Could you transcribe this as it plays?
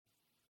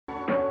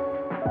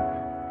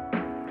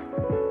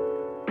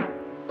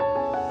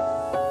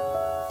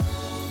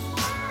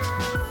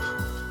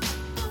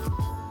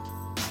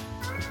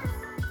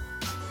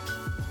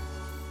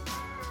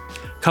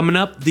Coming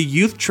up, the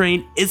youth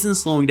train isn't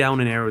slowing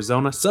down in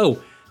Arizona.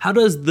 So how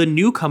does the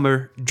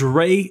newcomer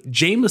Drey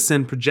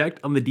Jameson project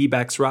on the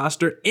D-backs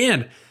roster?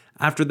 And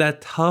after that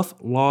tough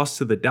loss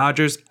to the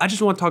Dodgers, I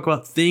just want to talk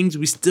about things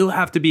we still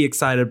have to be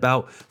excited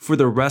about for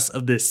the rest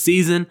of this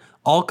season,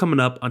 all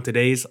coming up on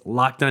today's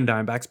Locked On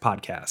Diamondbacks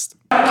podcast.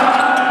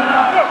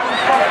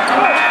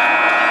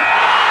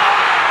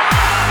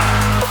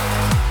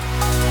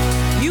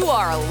 You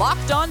are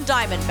Locked On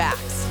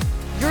Diamondbacks,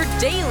 your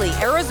daily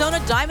Arizona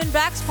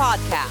Diamondbacks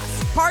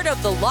podcast, part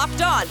of the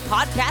Locked On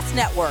Podcast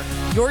Network,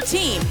 your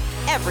team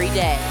every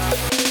day.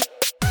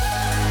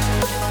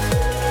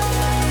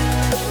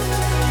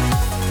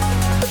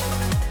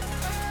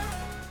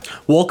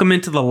 Welcome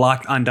into the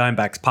Locked On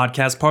Diamondbacks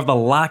podcast, part of the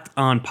Locked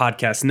On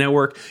Podcast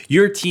Network.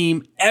 Your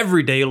team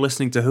every day. You're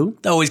listening to who?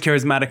 The always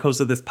charismatic host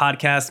of this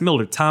podcast,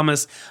 Millard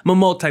Thomas. I'm a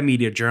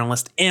multimedia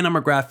journalist and I'm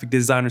a graphic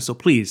designer, so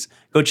please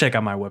go check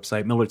out my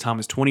website,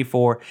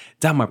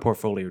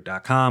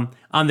 millardthomas24.myportfolio.com.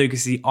 On there you can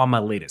see all my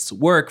latest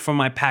work, from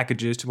my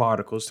packages to my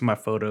articles to my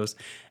photos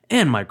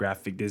and my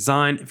graphic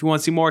design. If you want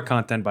to see more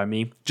content by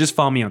me, just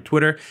follow me on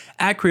Twitter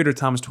at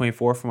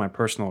CreatorThomas24 for my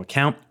personal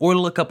account, or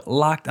look up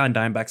Locked On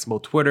Diamondbacks on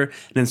both Twitter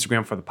and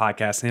Instagram for the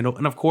podcast handle.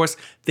 And of course,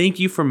 thank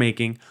you for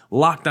making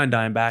Locked On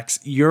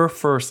Diamondbacks your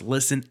first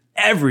listen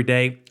every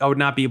day. I would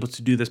not be able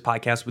to do this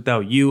podcast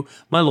without you,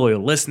 my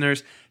loyal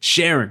listeners,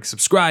 sharing,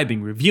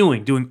 subscribing,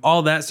 reviewing, doing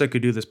all that so I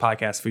could do this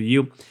podcast for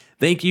you.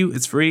 Thank you.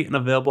 It's free and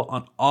available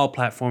on all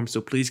platforms,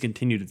 so please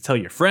continue to tell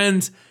your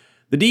friends.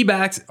 The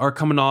D-backs are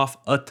coming off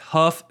a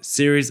tough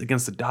series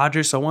against the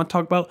Dodgers, so I want to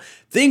talk about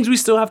things we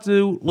still have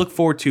to look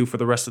forward to for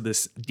the rest of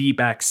this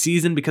D-back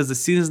season, because the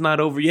season's not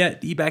over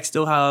yet. D-backs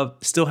still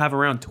have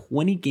around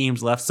 20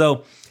 games left,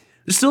 so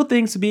there's still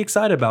things to be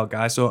excited about,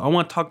 guys. So I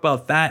want to talk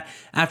about that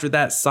after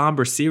that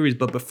somber series.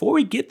 But before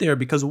we get there,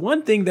 because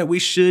one thing that we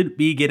should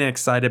be getting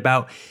excited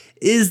about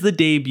is the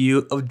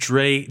debut of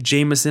Drey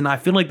Jameson. I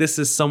feel like this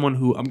is someone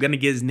who I'm going to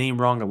get his name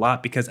wrong a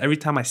lot, because every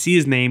time I see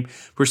his name,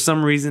 for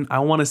some reason, I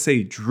want to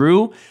say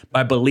Drew,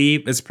 but I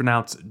believe it's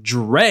pronounced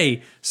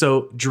Drey.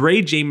 So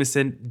Drey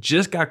Jameson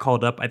just got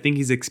called up. I think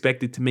he's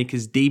expected to make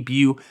his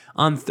debut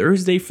on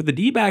Thursday for the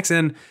D-backs,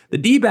 and the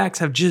D-backs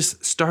have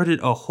just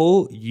started a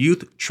whole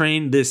youth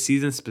train this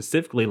season,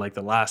 specifically like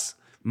the last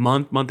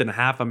month and a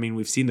half. I mean,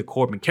 we've seen the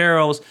Corbin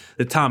Carrolls,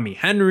 the Tommy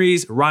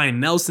Henrys,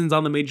 Ryan Nelson's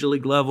on the major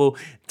league level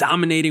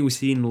dominating. We've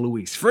seen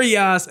Luis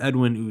Frias,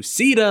 Edwin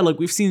Uceda. Like,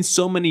 we've seen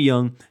so many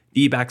young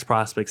D-backs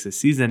prospects this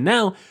season.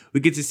 Now we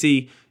get to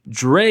see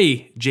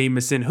Drey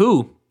Jameson,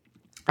 who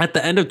at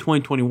the end of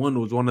 2021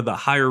 was one of the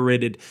higher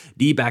rated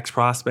D-backs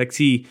prospects.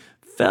 He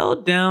fell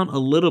down a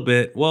little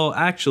bit. Well,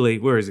 actually,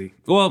 where is he?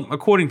 Well,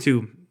 according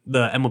to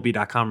the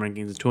MLB.com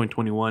rankings in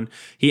 2021,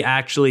 he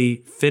actually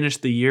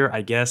finished the year,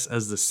 I guess,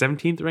 as the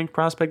 17th ranked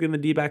prospect in the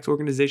D-backs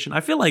organization.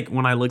 I feel like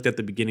when I looked at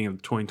the beginning of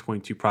the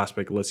 2022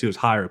 prospect list, he was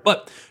higher.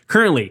 But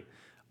currently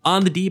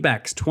on the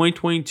D-backs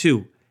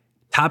 2022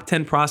 top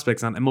 10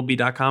 prospects on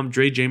MLB.com,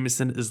 Drey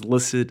Jameson is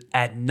listed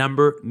at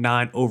number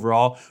 9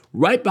 overall,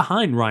 right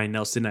behind Ryan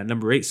Nelson at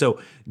number 8. So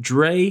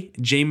Drey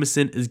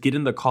Jameson is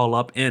getting the call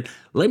up. And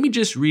let me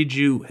just read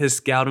you his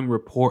scouting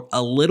report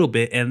a little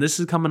bit. And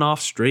this is coming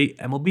off straight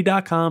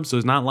MLB.com. So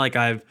it's not like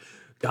I've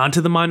gone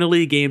to the minor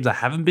league games. I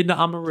haven't been to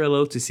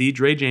Amarillo to see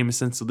Drey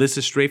Jameson. So this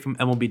is straight from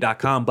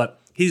MLB.com. But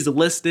he's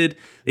listed.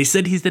 They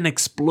said he's an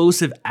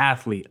explosive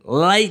athlete,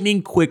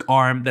 lightning quick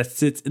arm that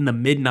sits in the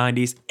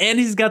mid-90s, and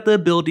he's got the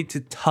ability to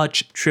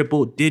touch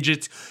triple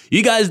digits.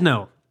 You guys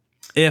know,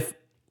 if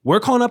we're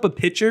calling up a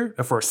pitcher,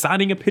 if we're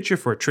signing a pitcher,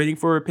 if we're trading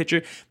for a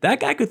pitcher, that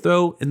guy could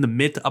throw in the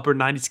mid to upper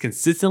 90s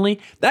consistently.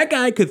 That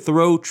guy could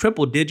throw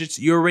triple digits.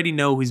 You already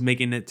know he's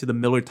making it to the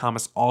Millard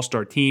Thomas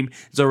All-Star team.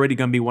 He's already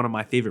going to be one of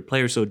my favorite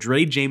players. So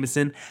Drey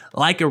Jameson,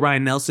 like a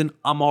Ryan Nelson,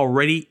 I'm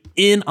already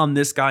in on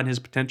this guy and his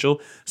potential.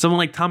 Someone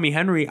like Tommy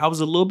Henry, I was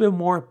a little bit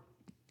more,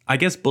 I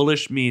guess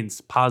bullish means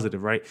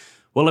positive, right?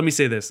 Well, let me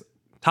say this.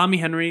 Tommy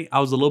Henry,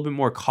 I was a little bit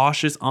more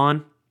cautious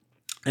on.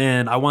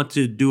 And I want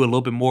to do a little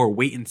bit more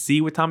wait and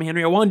see with Tommy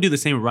Henry. I want to do the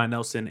same with Ryan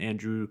Nelson,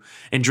 Andrew,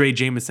 and Drey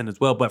Jameson as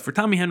well. But for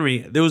Tommy Henry,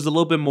 there was a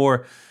little bit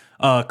more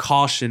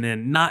caution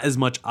and not as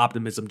much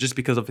optimism just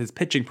because of his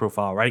pitching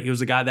profile, right? He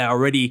was a guy that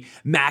already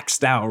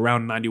maxed out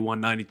around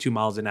 91, 92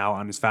 miles an hour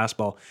on his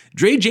fastball.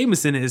 Drey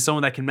Jameson is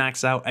someone that can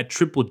max out at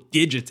triple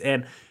digits.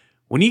 And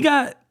when you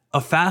got a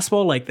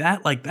fastball like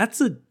that, like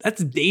that's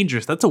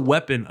dangerous. That's a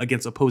weapon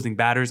against opposing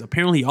batters.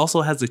 Apparently, he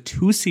also has a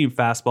two-seam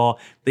fastball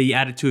that he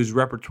added to his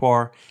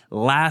repertoire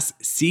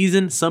last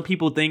season. Some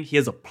people think he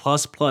has a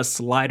plus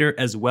slider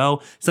as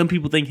well. Some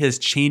people think his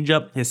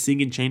changeup, his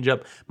sinking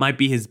changeup, might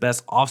be his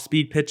best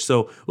off-speed pitch.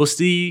 So we'll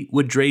see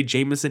with Drey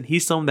Jameson.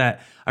 He's someone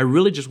that I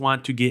really just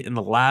want to get in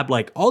the lab.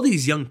 Like all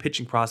these young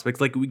pitching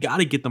prospects, like we got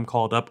to get them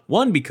called up.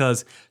 One,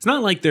 because it's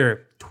not like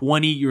they're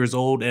 20 years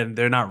old and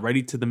they're not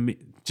ready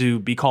to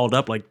be called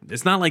up. Like,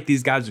 it's not like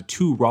these guys are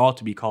too raw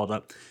to be called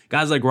up.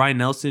 Guys like Ryan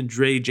Nelson,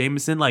 Drey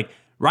Jameson, like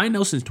Ryan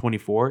Nelson's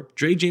 24,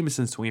 Drey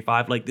Jameson's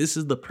 25. Like, this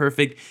is the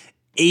perfect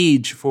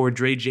age for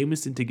Drey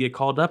Jameson to get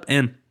called up.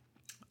 And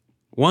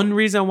one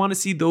reason I want to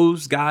see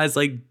those guys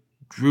like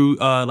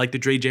the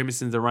Dre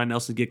Jamesons and Ryan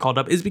Nelsons get called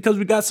up is because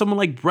we got someone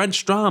like Brent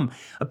Strom,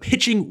 a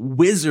pitching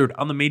wizard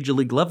on the major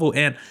league level.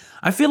 And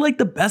I feel like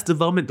the best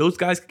development those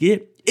guys could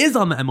get is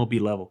on the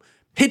MLB level.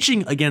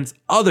 Pitching against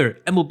other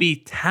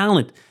MLB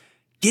talent,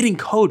 getting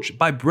coached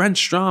by Brent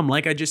Strom,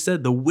 like I just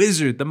said, the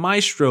wizard, the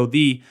maestro,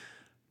 the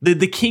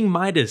King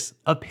Midas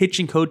of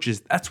pitching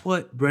coaches. That's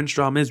what Brent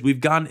Strom is.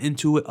 We've gotten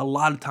into it a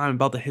lot of time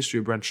about the history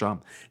of Brent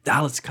Strom.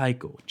 Dallas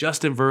Keuchel,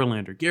 Justin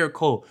Verlander, Garrett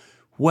Cole.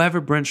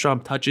 Whoever Brent Strom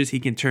touches, he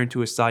can turn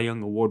to a Cy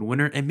Young Award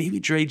winner. And maybe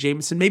Dre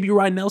Jameson, maybe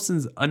Ryan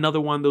Nelson's another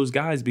one of those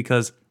guys,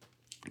 because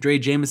Dre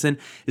Jameson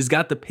has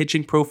got the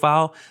pitching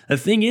profile. The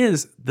thing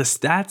is, the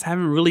stats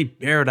haven't really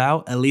bared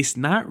out, at least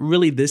not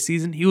really this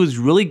season. He was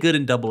really good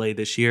in Double-A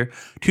this year.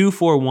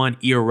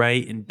 2.41 ERA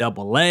in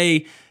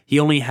Double-A. He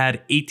only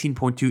had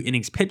 18.2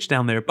 innings pitched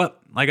down there, but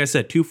like I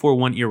said,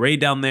 2.41 ERA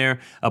down there,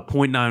 a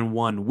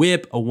 .91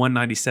 whip, a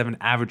 197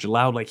 average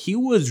allowed. Like, he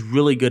was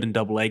really good in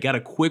Double-A. Got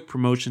a quick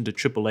promotion to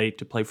Triple-A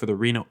to play for the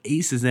Reno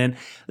Aces, and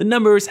the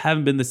numbers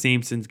haven't been the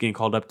same since getting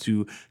called up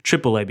to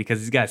Triple-A, because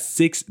he's got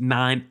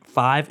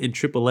 6.95 in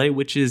Triple-A,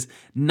 which is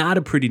not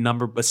a pretty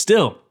number, but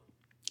still,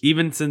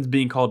 even since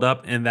being called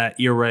up and that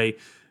ERA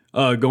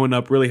going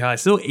up really high,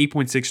 still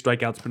 8.6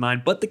 strikeouts per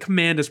nine. But the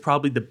command is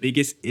probably the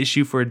biggest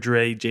issue for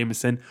Dre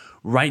Jameson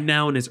right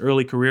now in his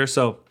early career.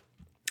 So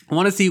I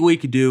want to see what he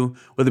could do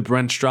with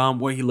Brent Strom,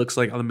 what he looks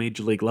like on the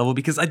major league level,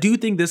 because I do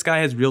think this guy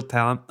has real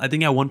talent. I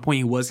think at one point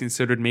he was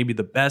considered maybe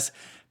the best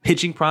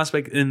pitching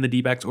prospect in the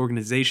D-backs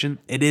organization.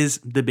 It is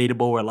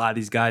debatable where a lot of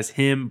these guys,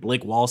 him,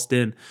 Blake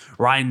Walston,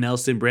 Ryan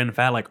Nelson, Brandon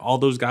Pfaadt, like all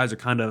those guys are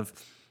kind of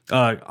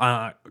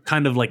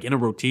like in a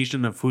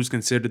rotation of who's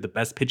considered the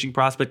best pitching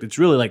prospect. It's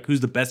really like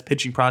who's the best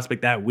pitching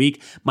prospect that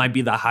week might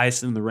be the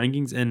highest in the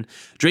rankings. And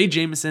Dre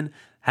Jameson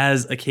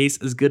has a case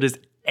as good as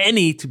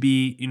any to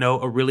be,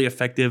 a really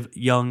effective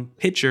young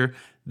pitcher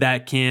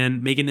that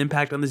can make an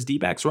impact on this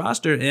D-backs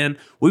roster. And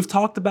we've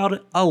talked about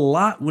it a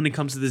lot when it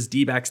comes to this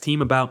D-backs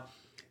team about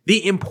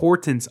the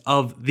importance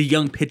of the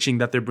young pitching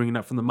that they're bringing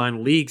up from the minor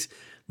leagues.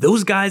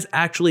 Those guys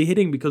actually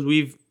hitting, because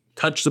we've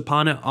touched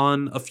upon it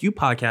on a few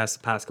podcasts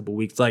the past couple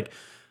weeks. Like,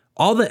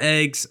 all the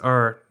eggs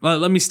are, well,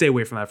 let me stay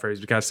away from that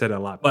phrase because I've said it a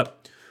lot,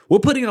 but we're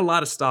putting a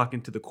lot of stock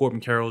into the Corbin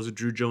Carrolls, the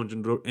Drew Jones,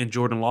 and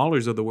Jordan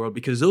Lawlers of the world,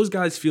 because those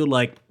guys feel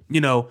like,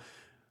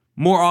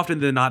 more often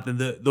than not,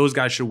 those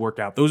guys should work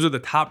out. Those are the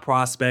top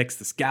prospects,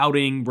 the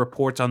scouting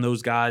reports on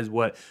those guys,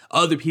 what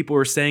other people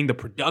are saying, the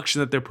production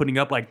that they're putting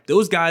up. Like,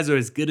 those guys are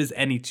as good as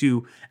any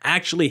to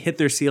actually hit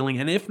their ceiling.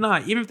 And if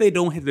not, even if they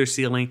don't hit their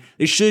ceiling,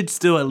 they should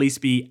still at least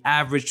be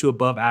average to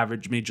above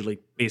average Major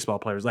League Baseball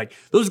players. Like,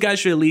 those guys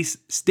should at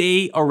least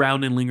stay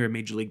around and linger in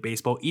Major League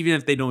Baseball, even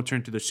if they don't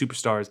turn to the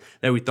superstars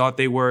that we thought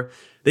they were.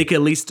 They could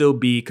at least still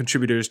be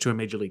contributors to a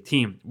Major League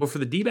team. But for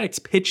the D-backs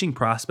pitching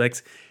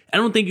prospects, I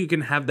don't think you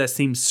can have that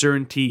same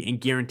certainty and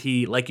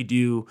guarantee like you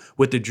do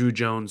with the Drew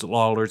Jones,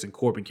 Lawlers, and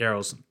Corbin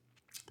Carrolls.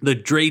 The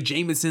Dre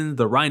Jamesons,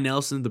 the Ryan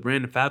Nelsons, the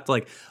Brandon Pfaadt,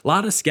 like a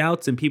lot of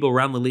scouts and people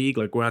around the league,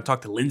 like when I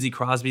talk to Lindsey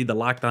Crosby, the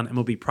Locked On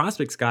MLB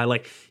Prospects guy,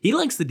 like he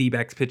likes the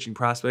D-backs pitching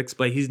prospects,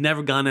 but he's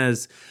never gone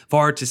as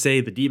far to say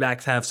the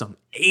D-backs have some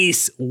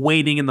ace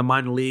waiting in the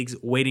minor leagues,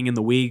 waiting in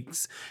the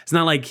weeks. It's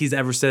not like he's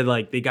ever said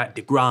like they got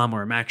DeGrom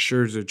or Max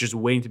Scherzer just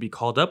waiting to be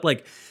called up.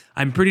 Like,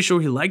 I'm pretty sure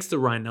he likes the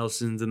Ryan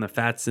Nelsons and the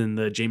Pfaadts and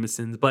the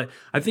Jamesons, but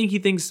I think he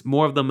thinks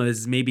more of them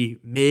as maybe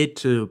mid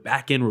to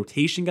back end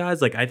rotation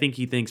guys. Like, I think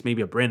he thinks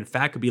maybe a Brandon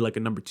Pfaadt could be like a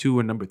number 2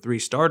 or number 3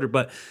 starter,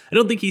 but I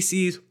don't think he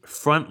sees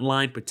front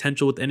line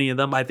potential with any of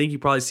them. I think he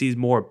probably sees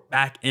more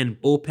back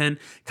end bullpen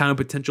kind of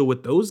potential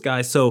with those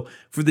guys. So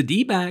for the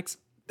D-backs,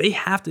 they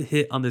have to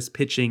hit on this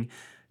pitching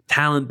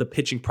talent, the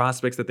pitching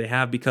prospects that they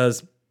have,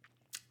 because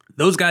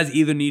those guys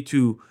either need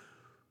to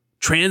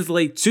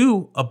translate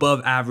to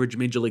above average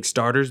Major League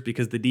starters,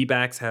 because the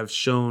D-backs have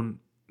shown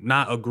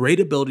not a great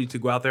ability to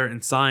go out there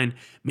and sign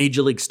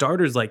Major League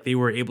starters. Like, they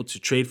were able to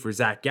trade for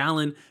Zach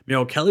Gallen.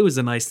 Merrill Kelly was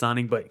a nice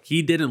signing, but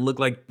he didn't look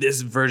like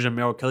this version of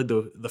Merrill Kelly.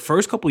 The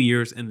first couple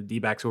years in the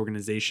D-backs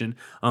organization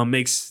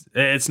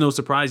it's no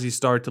surprise he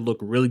started to look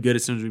really good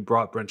as soon as we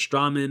brought Brent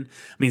Strom in.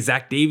 I mean,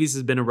 Zach Davies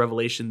has been a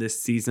revelation this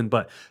season,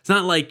 but it's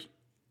not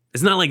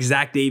like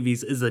Zach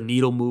Davies is a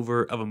needle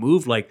mover of a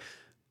move. Like,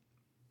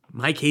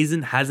 Mike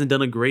Hazen hasn't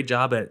done a great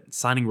job at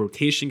signing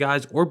rotation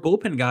guys or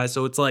bullpen guys.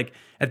 So it's like,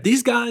 if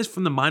these guys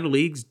from the minor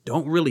leagues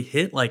don't really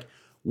hit, like,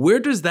 where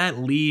does that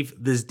leave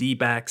this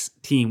D-backs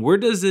team? Where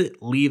does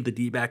it leave the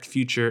D-backs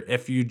future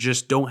if you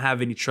just don't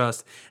have any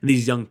trust in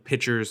these young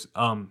pitchers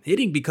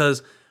hitting?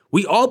 Because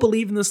we all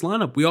believe in this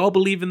lineup. We all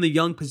believe in the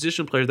young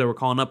position players that we're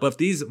calling up. But if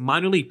these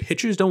minor league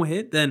pitchers don't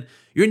hit, then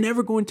you're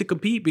never going to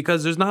compete,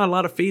 because there's not a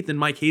lot of faith in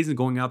Mike Hazen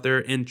going out there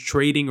and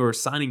trading or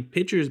signing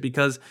pitchers,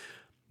 because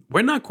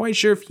we're not quite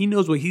sure if he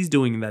knows what he's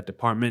doing in that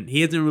department.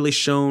 He hasn't really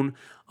shown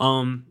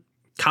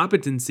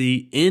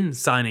competency in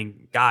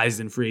signing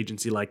guys in free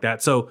agency like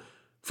that. So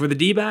for the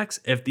D-backs,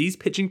 if these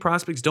pitching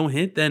prospects don't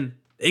hit, then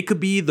It could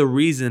be the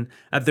reason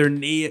that they're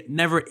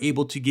never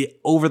able to get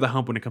over the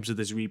hump when it comes to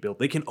this rebuild.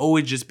 They can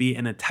always just be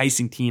an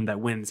enticing team that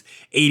wins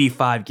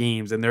 85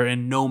 games and they're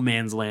in no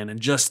man's land and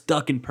just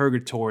stuck in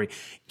purgatory,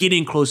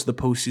 getting close to the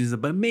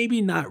postseason, but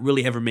maybe not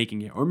really ever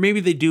making it. Or maybe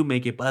they do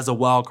make it, but as a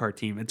wild card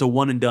team, it's a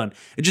one and done.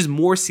 It's just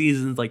more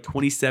seasons like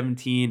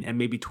 2017 and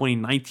maybe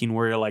 2019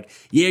 where you're like,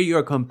 yeah, you're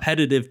a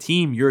competitive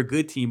team, you're a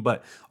good team,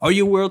 but are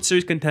you a World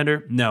Series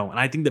contender? No. And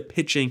I think the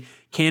pitching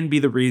can be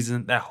the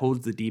reason that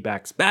holds the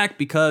D-backs back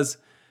because,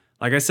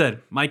 like I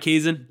said, Mike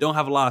Hazen, don't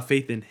have a lot of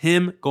faith in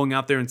him going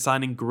out there and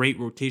signing great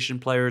rotation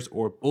players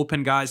or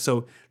bullpen guys.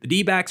 So the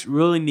D-backs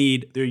really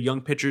need their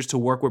young pitchers to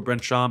work with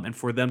Brent Strom and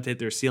for them to hit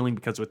their ceiling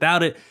because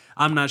without it,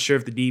 I'm not sure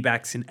if the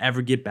D-backs can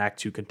ever get back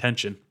to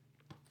contention.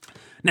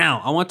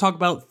 Now, I want to talk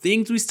about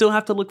things we still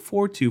have to look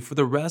forward to for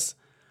the rest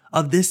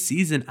of this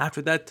season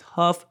after that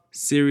tough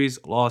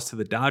series loss to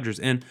the Dodgers.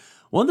 And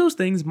one of those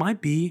things might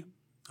be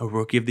a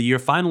Rookie of the Year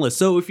finalist.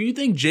 So if you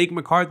think Jake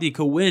McCarthy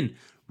could win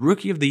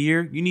Rookie of the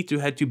Year, you need to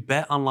head to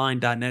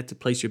betonline.net to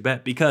place your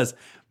bet because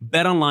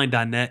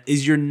betonline.net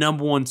is your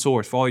number one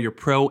source for all your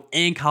pro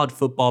and college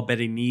football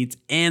betting needs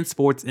and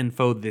sports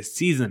info this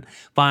season.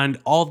 Find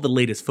all of the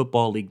latest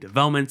football league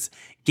developments,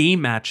 game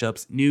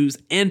matchups, news,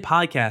 and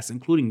podcasts,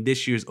 including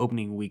this year's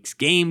opening week's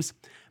games.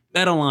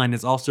 BetOnline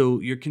is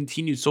also your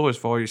continued source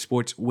for all your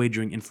sports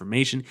wagering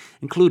information,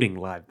 including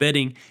live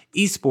betting,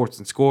 esports,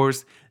 and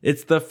scores.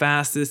 It's the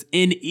fastest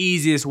and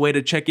easiest way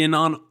to check in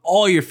on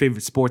all your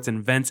favorite sports and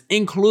events,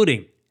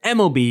 including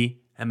MLB,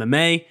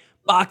 MMA,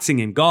 boxing,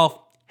 and golf.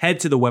 Head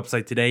to the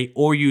website today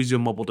or use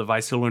your mobile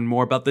device to learn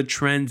more about the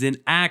trends and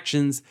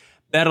actions.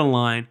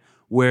 BetOnline,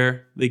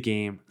 where the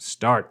game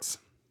starts.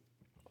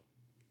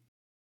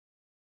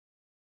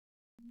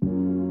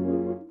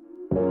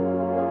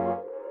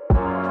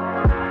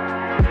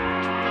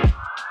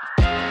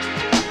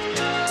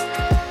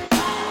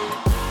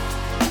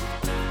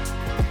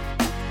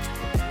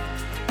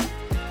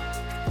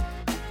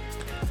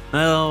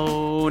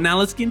 Oh, now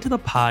let's get into the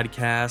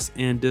podcast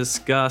and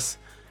discuss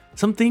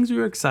some things we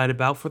were excited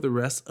about for the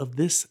rest of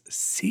this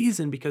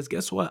season. Because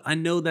guess what? I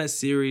know that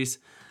series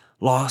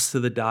loss to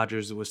the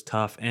Dodgers was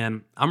tough,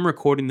 and I'm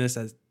recording this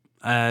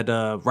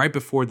right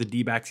before the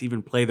D-backs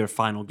even play their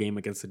final game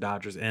against the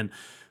Dodgers, and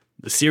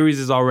the series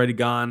is already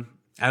gone.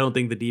 I don't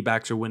think the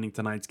D-backs are winning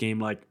tonight's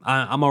game. Like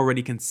I'm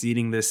already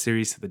conceding this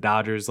series to the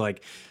Dodgers.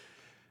 Like,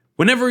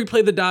 whenever we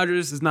play the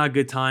Dodgers, it's not a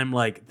good time.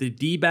 Like the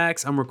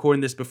D-backs, I'm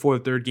recording this before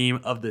the third game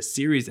of the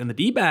series, and the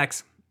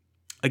D-backs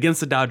against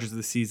the Dodgers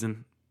this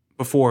season,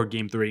 before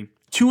game 3,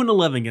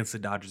 2-11 against the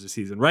Dodgers this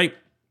season, right?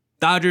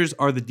 Dodgers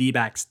are the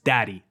D-backs'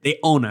 daddy. They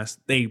own us.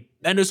 They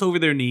bend us over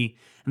their knee,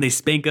 and they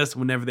spank us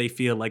whenever they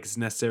feel like it's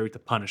necessary to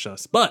punish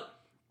us. But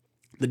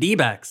the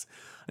D-backs,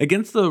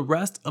 against the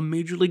rest of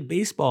Major League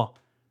Baseball,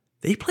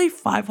 they play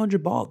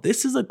 500 ball.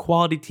 This is a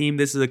quality team.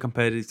 This is a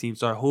competitive team.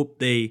 So I hope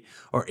they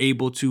are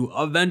able to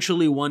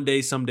eventually one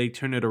day, someday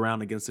turn it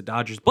around against the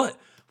Dodgers. But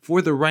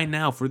for the right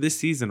now, for this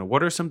season,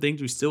 what are some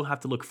things we still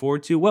have to look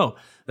forward to? Well,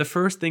 the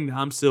first thing that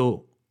I'm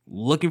still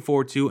looking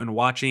forward to and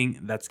watching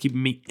that's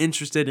keeping me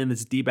interested in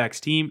this D-backs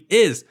team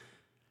is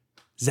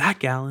Zach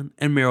Gallen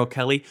and Merrill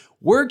Kelly.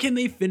 Where can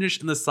they finish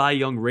in the Cy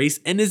Young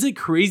race? And is it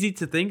crazy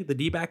to think the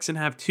D-backs can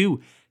have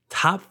 2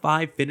 top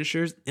 5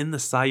 finishers in the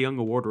Cy Young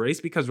Award race?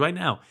 Because right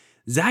now,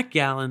 Zach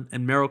Gallen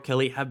and Merrill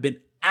Kelly have been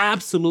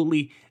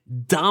absolutely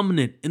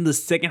dominant in the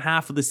second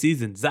half of the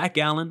season. Zach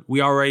Gallen, we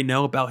already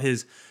know about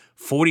his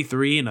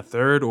 43 and a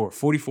third or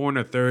 44 and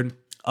a third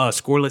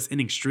scoreless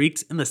inning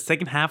streaks. In the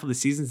second half of the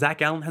season, Zach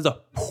Gallen has a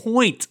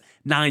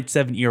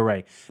 .97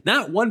 ERA.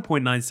 Not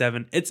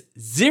 1.97, it's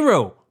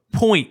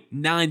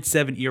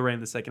 0.97 ERA in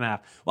the second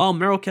half. While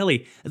Merrill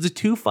Kelly has a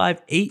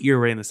 2.58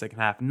 ERA in the second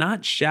half.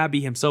 Not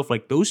shabby himself.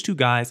 Like, those two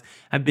guys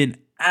have been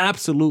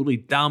absolutely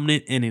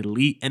dominant and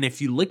elite. And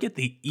if you look at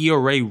the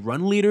ERA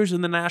run leaders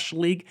in the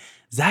National League,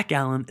 Zach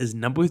Gallen is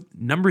number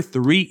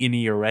 3 in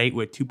ERA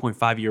with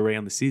 2.5 ERA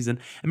on the season.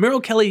 And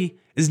Merrill Kelly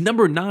is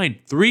number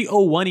 9,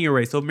 3.01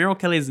 ERA. So if Merrill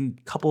Kelly has a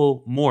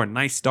couple more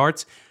nice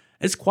starts,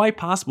 it's quite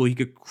possible he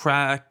could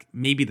crack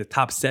maybe the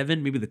top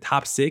 7, maybe the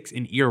top 6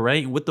 in ERA.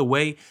 And with the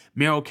way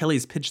Merrill Kelly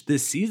has pitched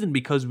this season,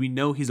 because we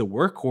know he's a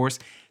workhorse,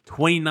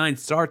 29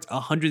 starts,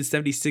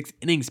 176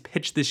 innings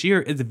pitched this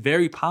year, it's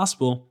very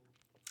possible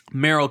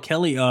Merrill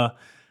Kelly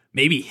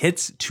maybe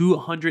hits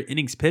 200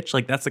 innings pitched.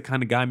 Like, that's the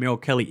kind of guy Merrill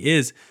Kelly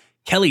is.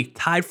 Kelly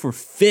tied for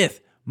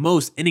 5th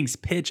most innings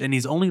pitched, and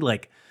he's only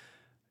like,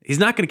 he's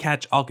not going to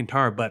catch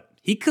Alcantara, but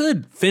he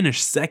could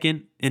finish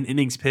 2nd in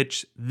innings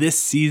pitched this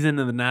season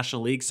in the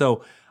National League.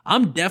 So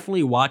I'm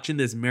definitely watching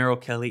this Merrill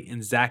Kelly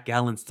and Zach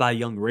Gallen Cy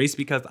Young race,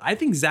 because I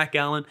think Zach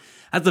Gallen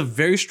has a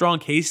very strong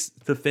case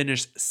to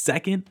finish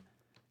 2nd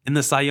in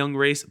the Cy Young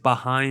race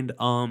behind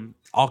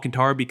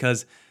Alcantara,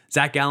 because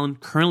Zach Gallen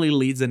currently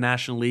leads the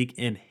National League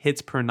in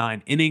hits per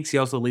 9 innings. He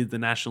also leads the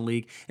National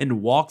League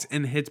in walks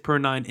and hits per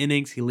 9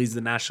 innings. He leads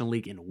the National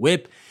League in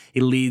whip.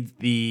 He leads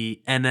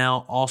the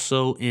NL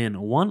also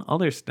in one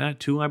other stat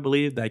too, I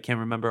believe, that I can't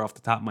remember off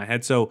the top of my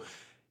head. So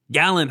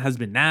Gallen has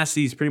been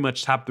nasty. He's pretty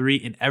much top 3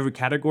 in every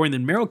category. And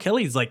then Merrill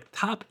Kelly is like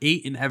top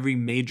 8 in every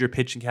major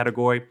pitching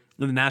category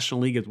in the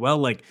National League as well.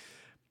 Like,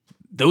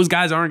 those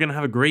guys aren't going to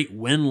have a great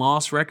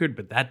win-loss record,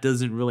 but that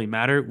doesn't really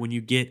matter when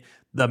you get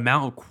the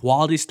amount of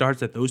quality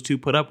starts that those two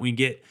put up, when you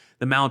get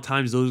the amount of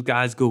times those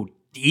guys go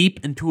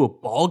deep into a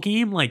ball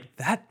game, like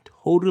that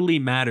totally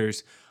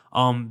matters.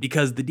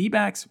 Because the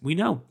D-backs, we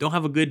know, don't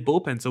have a good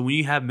bullpen. So when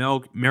you have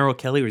Merrill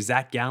Kelly or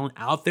Zach Gallen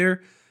out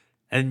there,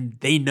 and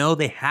they know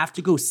they have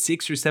to go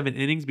 6 or 7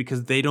 innings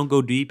because they don't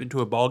go deep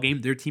into a ball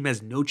game, their team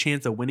has no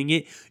chance of winning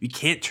it. You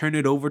can't turn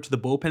it over to the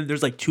bullpen.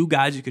 There's like 2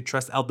 guys you could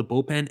trust out the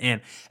bullpen,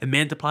 and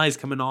Mantiply is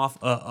coming off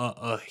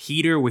a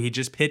heater where he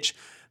just pitched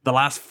the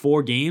last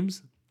 4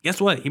 games. Guess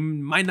what? He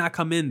might not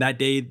come in that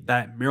day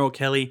that Merrill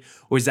Kelly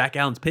or Zach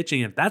Gallen's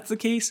pitching. If that's the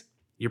case,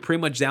 you're pretty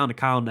much down to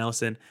Kyle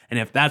Nelson. And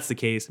if that's the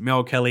case,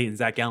 Merrill Kelly and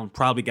Zach Gallen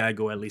probably got to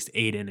go at least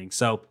 8 innings.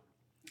 So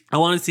I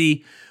want to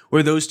see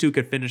where those two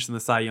could finish in the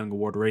Cy Young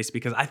Award race,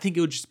 because I think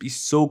it would just be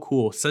so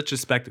cool, such a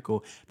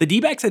spectacle. The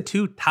D-backs had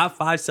 2 top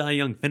 5 Cy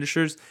Young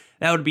finishers.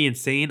 That would be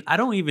insane. I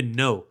don't even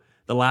know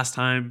the last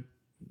time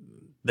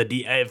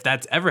if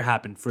that's ever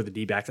happened for the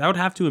D-backs. I would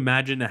have to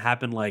imagine it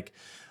happened like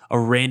a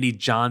Randy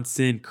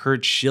Johnson,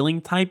 Curt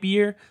Schilling type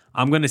year.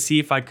 I'm going to see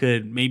if I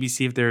could maybe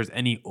see if there's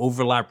any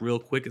overlap real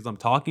quick as I'm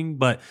talking,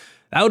 but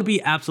that would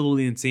be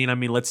absolutely insane. I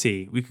mean, let's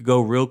see. We could go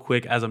real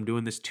quick as I'm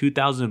doing this.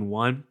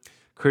 2001,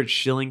 Curt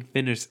Schilling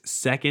finished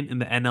 2nd in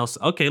the NL.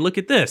 Okay, look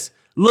at this.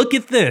 Look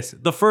at this.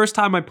 The first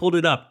time I pulled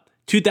it up,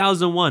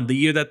 2001, the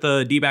year that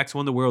the D-backs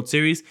won the World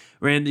Series,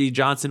 Randy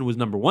Johnson was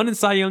number 1 in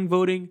Cy Young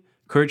voting.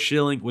 Curt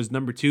Schilling was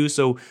number 2.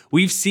 So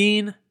we've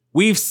seen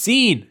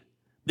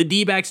the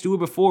D-backs do it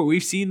before.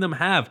 We've seen them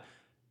have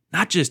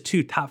not just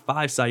 2 top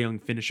 5 Cy Young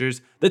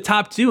finishers, the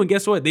top 2. And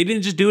guess what? They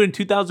didn't just do it in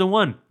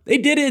 2001. They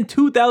did it in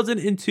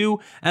 2002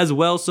 as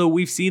well. So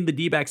we've seen the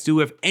D-backs do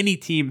it. If any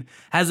team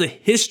has a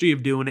history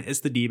of doing it,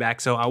 it's the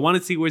D-backs. So I want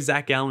to see where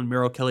Zach Gallen and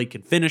Merrill Kelly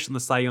can finish in the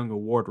Cy Young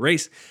Award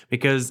race,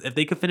 because if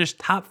they could finish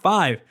top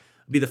 5, it'd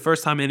be the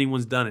first time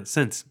anyone's done it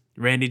since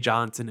Randy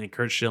Johnson and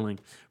Curt Schilling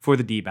for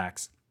the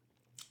D-backs.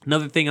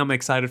 Another thing I'm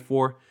excited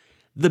for,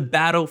 the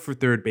battle for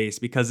third base,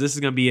 because this is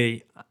going to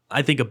be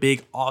I think a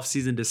big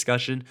offseason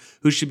discussion.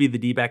 Who should be the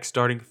D-backs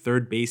starting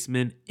third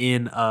baseman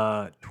in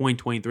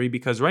 2023?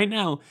 Because right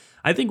now,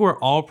 I think we're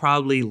all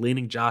probably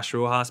leaning Josh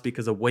Rojas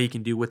because of what he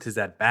can do with his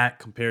at-bat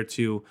compared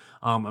to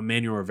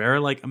Emmanuel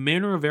Rivera. Like,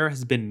 Emmanuel Rivera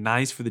has been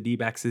nice for the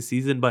D-backs this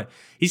season, but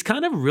he's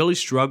kind of really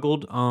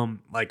struggled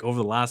like over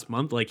the last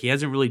month. Like, he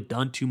hasn't really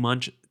done too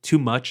much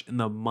in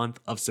the month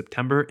of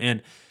September,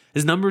 and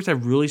his numbers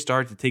have really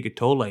started to take a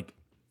toll. Like,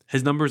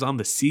 his numbers on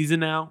the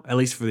season now, at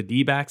least for the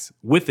D-backs,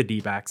 with the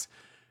D-backs,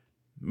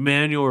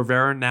 Emmanuel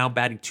Rivera now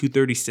batting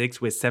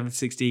 .236 with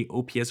 768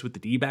 OPS with the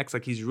D-backs.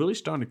 Like, he's really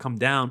starting to come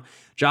down.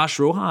 Josh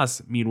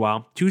Rojas,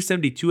 meanwhile,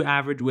 .272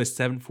 average with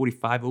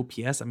 745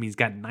 OPS. I mean, he's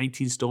got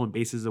 19 stolen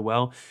bases as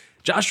well.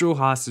 Josh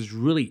Rojas has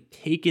really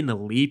taken a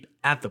leap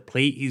at the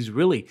plate. He's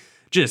really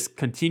just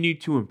continued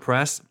to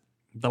impress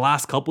the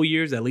last couple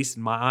years, at least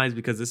in my eyes,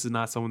 because this is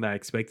not someone that I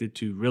expected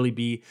to really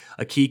be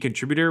a key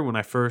contributor. When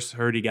I first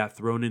heard he got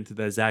thrown into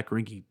the Zach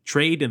Greinke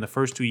trade in the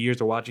first 2 years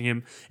of watching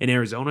him in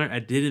Arizona, I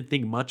didn't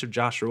think much of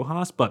Josh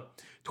Rojas, but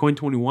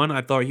 2021,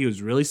 I thought he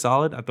was really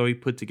solid. I thought he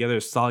put together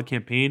a solid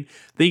campaign.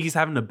 I think he's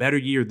having a better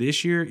year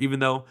this year, even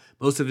though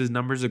most of his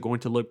numbers are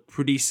going to look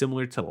pretty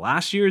similar to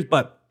last year's,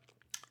 but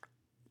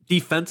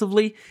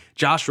defensively,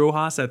 Josh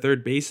Rojas at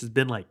third base has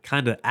been like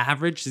kind of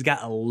average. He's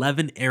got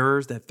 11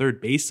 errors at third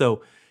base,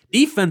 so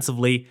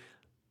defensively,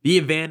 the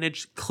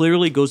advantage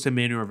clearly goes to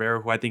Emmanuel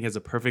Rivera, who I think has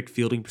a perfect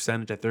fielding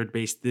percentage at third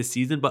base this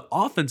season. But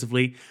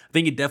offensively, I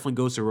think it definitely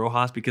goes to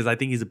Rojas because I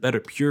think he's a better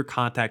pure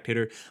contact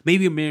hitter.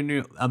 Maybe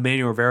Emmanuel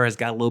Rivera has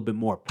got a little bit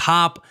more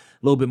pop,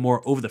 a little bit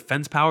more over the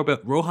fence power,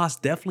 but Rojas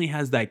definitely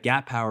has that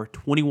gap power,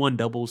 21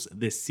 doubles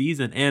this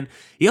season. And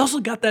he also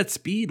got that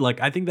speed. Like,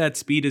 I think that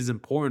speed is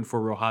important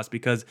for Rojas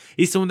because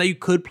he's someone that you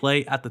could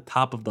play at the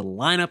top of the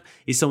lineup.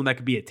 He's someone that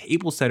could be a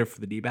table setter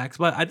for the D-backs,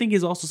 but I think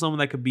he's also someone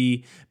that could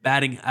be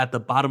batting at the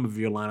bottom of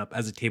your lineup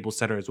as a table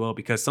setter as well,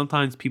 because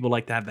sometimes people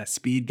like to have that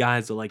speed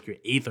guys or like your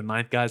 8th or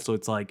 9th guys, so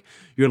it's like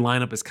your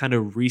lineup is kind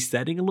of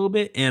resetting a little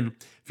bit. And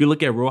if you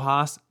look at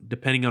Rojas,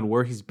 depending on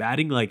where he's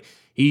batting, like,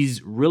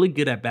 he's really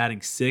good at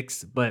batting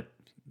 6th, but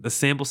the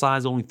sample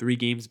size, only 3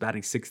 games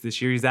batting 6th this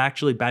year. He's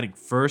actually batting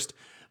 1st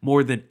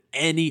more than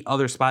any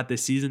other spot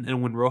this season.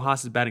 And when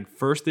Rojas is batting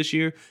 1st this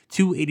year,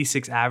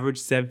 .286 average,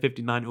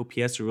 759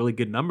 OPS are really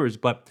good numbers.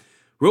 But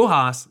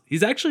Rojas,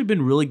 he's actually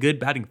been really good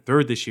batting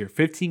 3rd this year.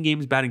 15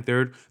 games batting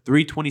 3rd,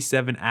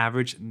 .327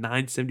 average,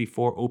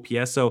 974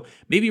 OPS. So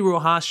maybe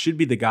Rojas should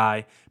be the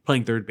guy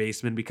playing third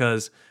baseman,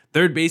 because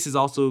third base is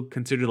also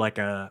considered like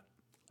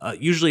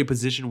usually a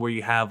position where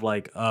you have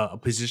like a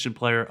position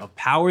player of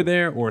power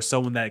there, or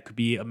someone that could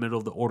be a middle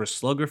of the order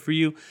slugger for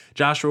you.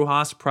 Josh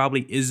Rojas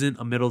probably isn't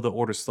a middle of the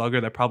order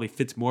slugger. That probably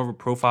fits more of a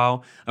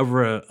profile of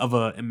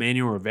a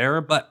Emmanuel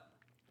Rivera, but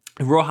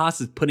if Rojas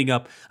is putting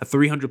up a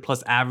 300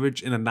 plus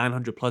average and a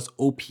 900 plus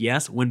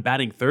OPS when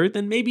batting 3rd,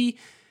 then maybe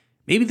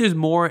maybe there's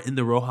more in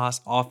the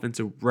Rojas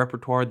offensive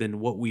repertoire than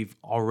what we've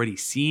already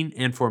seen.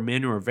 And for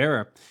Emmanuel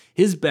Rivera,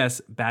 his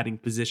best batting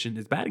position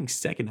is batting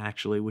second,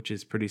 actually, which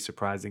is pretty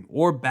surprising,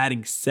 or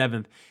batting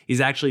seventh. He's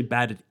actually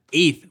batted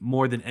eighth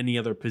more than any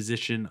other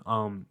position,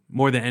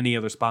 more than any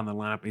other spot in the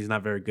lineup. He's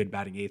not very good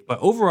batting eighth. But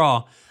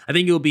overall, I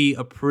think it'll be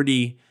a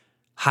pretty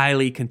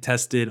highly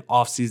contested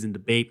offseason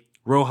debate.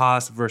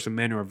 Rojas versus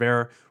Emmanuel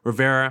Rivera.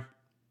 Rivera,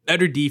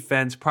 better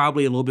defense,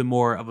 probably a little bit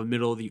more of a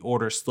middle of the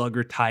order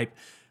slugger type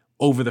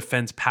over the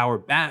fence power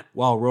bat,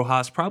 while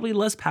Rojas probably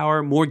less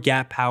power, more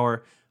gap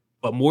power,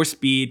 but more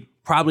speed,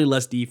 probably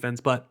less defense.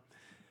 But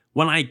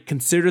when I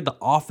consider the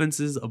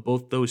offenses of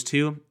both those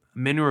two,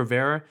 Emmanuel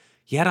Rivera,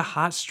 he had a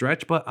hot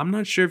stretch, but I'm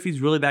not sure if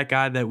he's really that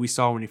guy that we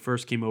saw when he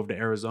first came over to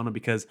Arizona,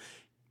 because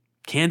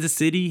Kansas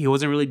City, he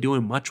wasn't really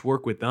doing much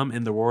work with them,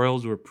 and the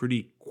Royals were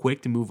pretty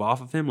quick to move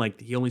off of him.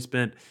 Like, he only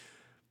spent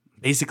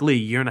basically a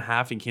year and a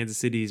half in Kansas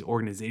City's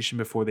organization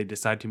before they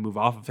decided to move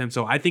off of him.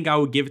 So I think I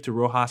would give it to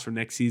Rojas for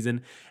next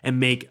season and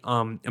make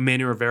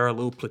Emmanuel Rivera a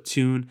little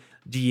platoon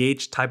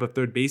DH type of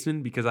third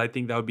baseman, because I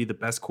think that would be the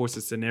best course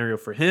of scenario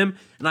for him.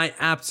 And I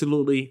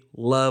absolutely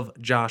love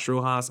Josh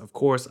Rojas. Of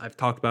course, I've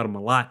talked about him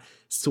a lot.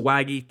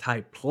 Swaggy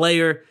type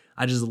player.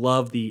 I just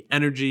love the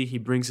energy he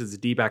brings to the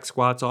D-back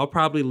squad. So I'll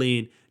probably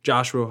lean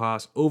Josh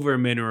Rojas over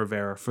Emmanuel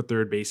Rivera for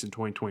third base in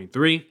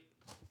 2023.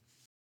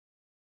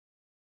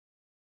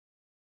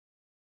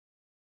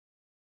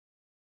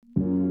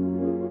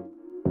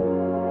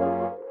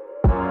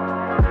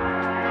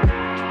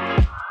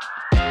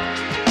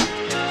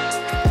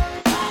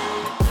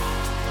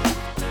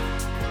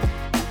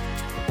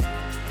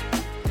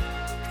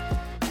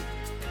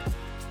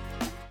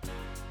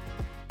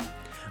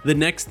 The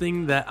next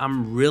thing that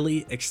I'm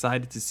really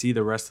excited to see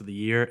the rest of the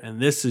year,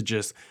 and this is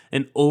just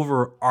an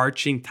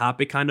overarching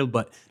topic kind of,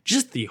 but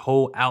just the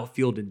whole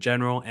outfield in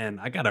general, and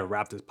I gotta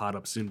wrap this pod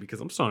up soon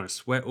because I'm starting to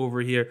sweat over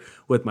here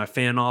with my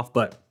fan off,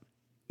 but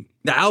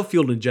the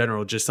outfield in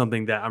general, just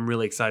something that I'm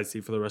really excited to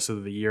see for the rest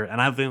of the year.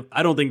 And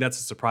I don't think that's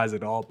a surprise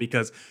at all,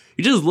 because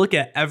you just look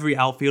at every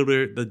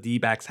outfielder the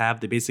D-backs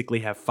have. They basically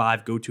have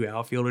 5 go-to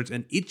outfielders,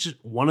 and each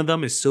one of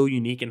them is so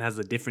unique and has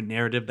a different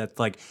narrative that's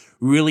like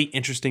really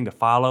interesting to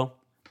follow.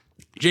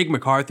 Jake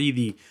McCarthy,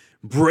 the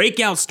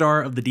breakout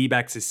star of the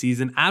D-backs this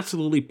season,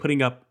 absolutely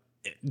putting up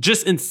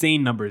just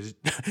insane numbers.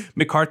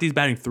 McCarthy's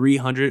batting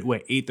 300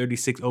 with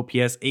 836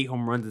 OPS, 8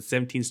 home runs, and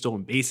 17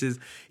 stolen bases.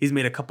 He's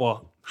made a couple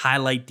of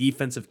highlight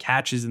defensive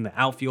catches in the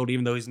outfield,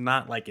 even though he's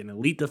not like an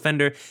elite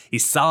defender.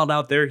 He's solid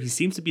out there. He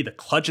seems to be the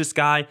clutchest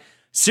guy.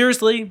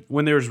 Seriously,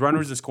 when there's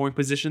runners in scoring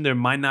position, there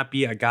might not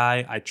be a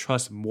guy I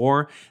trust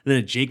more than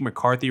a Jake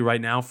McCarthy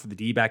right now for the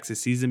D-backs this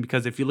season,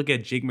 because if you look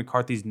at Jake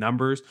McCarthy's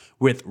numbers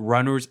with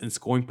runners in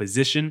scoring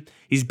position,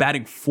 he's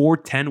batting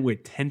 .410 with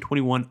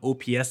 1021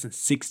 OPS and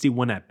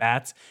 61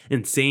 at-bats.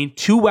 Insane.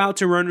 2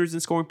 outs and runners in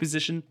scoring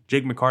position.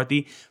 Jake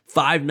McCarthy,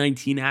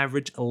 .519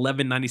 average,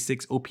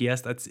 1196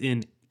 OPS. That's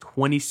in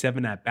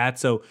 27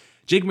 at-bats. So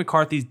Jake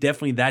McCarthy's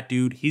definitely that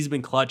dude. He's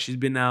been clutch. He's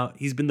been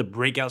the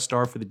breakout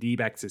star for the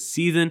D-backs this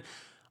season.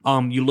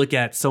 You look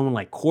at someone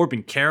like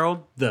Corbin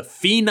Carroll, the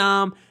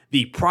phenom,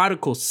 the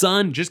prodigal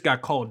son, just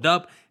got called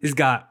up. He's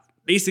got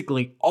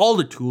basically all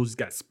the tools. He's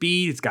got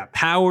speed. He's got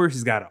power.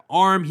 He's got an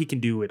arm. He can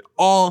do it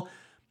all.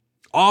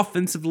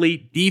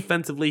 Offensively,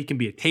 defensively, he can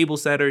be a table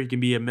setter. He can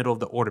be a middle of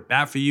the order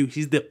bat for you.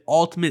 He's the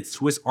ultimate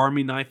Swiss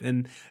Army knife.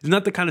 And it's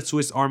not the kind of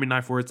Swiss Army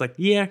knife where it's like,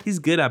 yeah, he's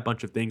good at a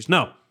bunch of things.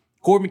 No.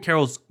 Corbin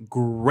Carroll's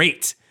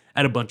great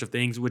at a bunch of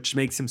things, which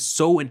makes him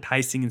so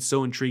enticing and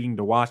so intriguing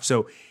to watch.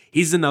 So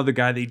he's another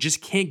guy that you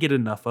just can't get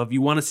enough of.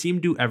 You want to see him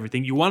do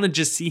everything. You want to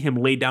just see him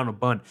lay down a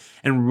bunt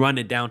and run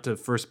it down to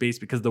first base,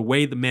 because the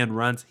way the man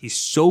runs, he's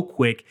so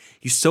quick,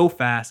 he's so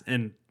fast,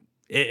 and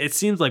it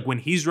seems like when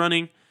he's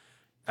running,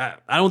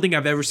 I don't think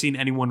I've ever seen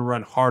anyone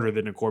run harder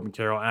than a Corbin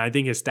Carroll. And I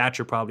think his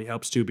stature probably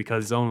helps too,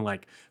 because he's only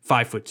like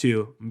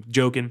 5'2". I'm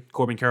joking.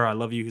 Corbin Carroll, I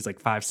love you. He's like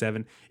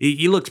 5'7".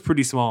 He looks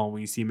pretty small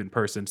when you see him in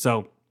person.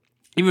 So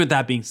even with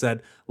that being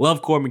said,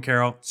 love Corbin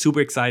Carroll.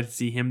 Super excited to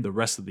see him the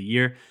rest of the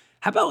year.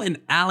 How about an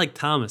Alek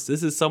Thomas?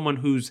 This is someone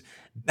whose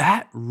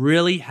bat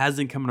really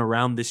hasn't come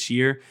around this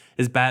year.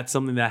 His bat's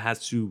something that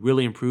has to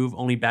really improve.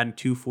 Only batting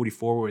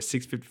 .244 with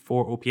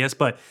 654 OPS,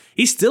 but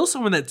he's still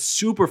someone that's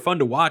super fun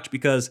to watch,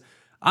 because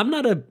I'm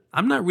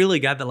not really a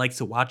guy that likes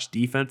to watch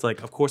defense.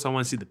 Like, of course, I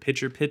want to see the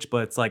pitcher pitch,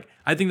 but it's like,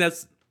 I think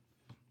that's,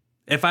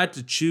 if I had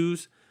to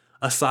choose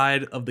a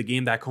side of the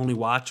game that I can only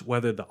watch,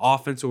 whether the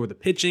offense or the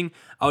pitching,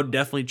 I would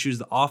definitely choose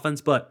the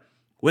offense. But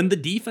when the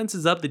defense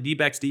is up, the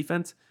D-backs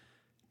defense,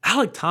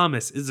 Alek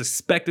Thomas is a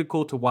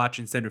spectacle to watch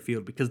in center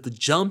field, because the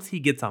jumps he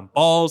gets on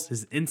balls,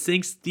 his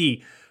instincts,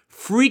 the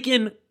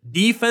freaking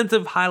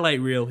defensive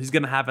highlight reel he's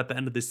going to have at the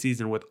end of the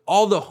season with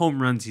all the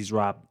home runs he's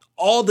robbed,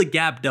 all the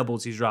gap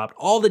doubles he's dropped,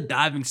 all the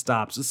diving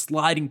stops, the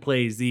sliding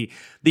plays, the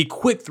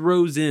quick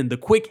throws in, the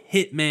quick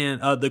hit man,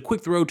 the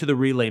quick throw to the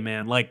relay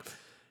man. Like,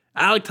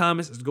 Alek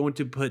Thomas is going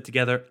to put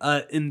together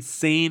an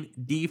insane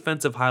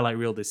defensive highlight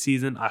reel this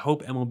season. I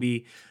hope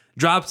MLB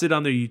drops it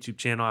on their YouTube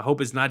channel. I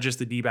hope it's not just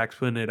the D-backs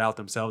putting it out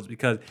themselves,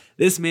 because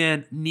this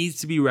man needs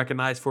to be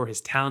recognized for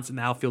his talents in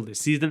the outfield this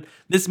season.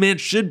 This man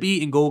should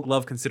be in Gold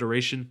Glove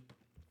consideration.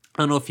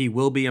 I don't know if he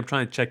will be. I'm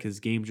trying to check his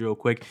games real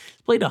quick.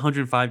 He's played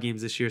 105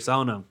 games this year, so I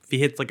don't know. If he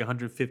hits like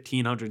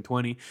 115,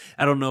 120,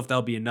 I don't know if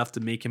that'll be enough to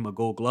make him a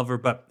Gold Glover.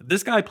 But if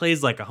this guy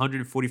plays like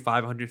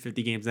 145,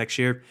 150 games next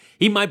year,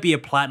 he might be a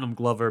Platinum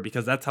Glover,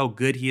 because that's how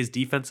good he is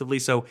defensively.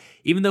 So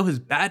even though his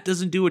bat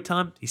doesn't do a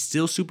ton, he's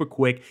still super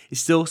quick. He's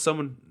still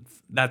someone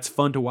that's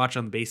fun to watch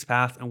on the base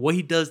path. And what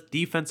he does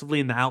defensively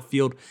in the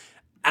outfield,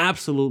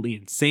 absolutely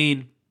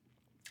insane.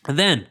 And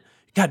then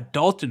got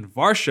Dalton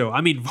Varsho.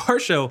 I mean,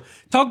 Varsho,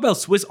 talk about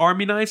Swiss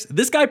Army knives.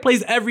 This guy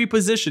plays every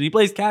position. He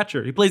plays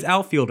catcher. He plays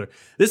outfielder.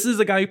 This is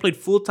a guy who played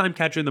full-time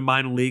catcher in the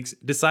minor leagues,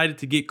 decided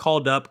to get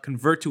called up,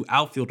 convert to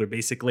outfielder,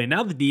 basically. And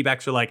now the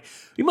D-backs are like,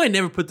 we might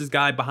never put this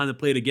guy behind the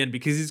plate again,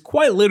 because he's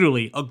quite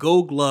literally a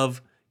Gold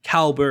Glove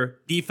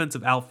caliber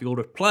defensive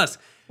outfielder. Plus,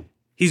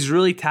 he's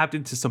really tapped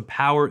into some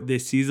power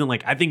this season.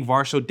 Like, I think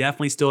Varsho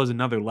definitely still has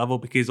another level,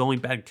 because he's only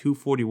batting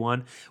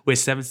 .241 with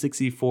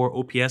 764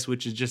 OPS,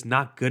 which is just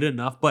not good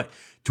enough. But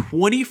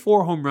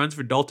 24 home runs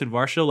for Dalton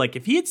Varsho. Like,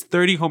 if he hits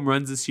 30 home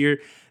runs this year,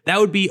 that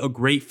would be a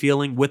great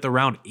feeling with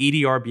around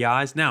 80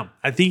 RBIs. Now,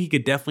 I think he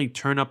could definitely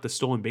turn up the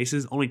stolen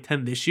bases, only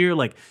 10 this year.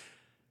 Like,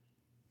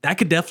 that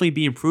could definitely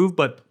be improved,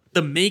 but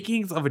the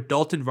makings of a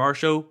Dalton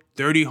Varsho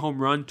 30 home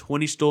run,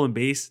 20 stolen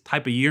base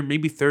type of year,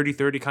 maybe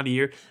 30-30 kind of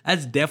year,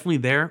 that's definitely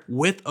there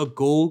with a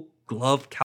Gold Glove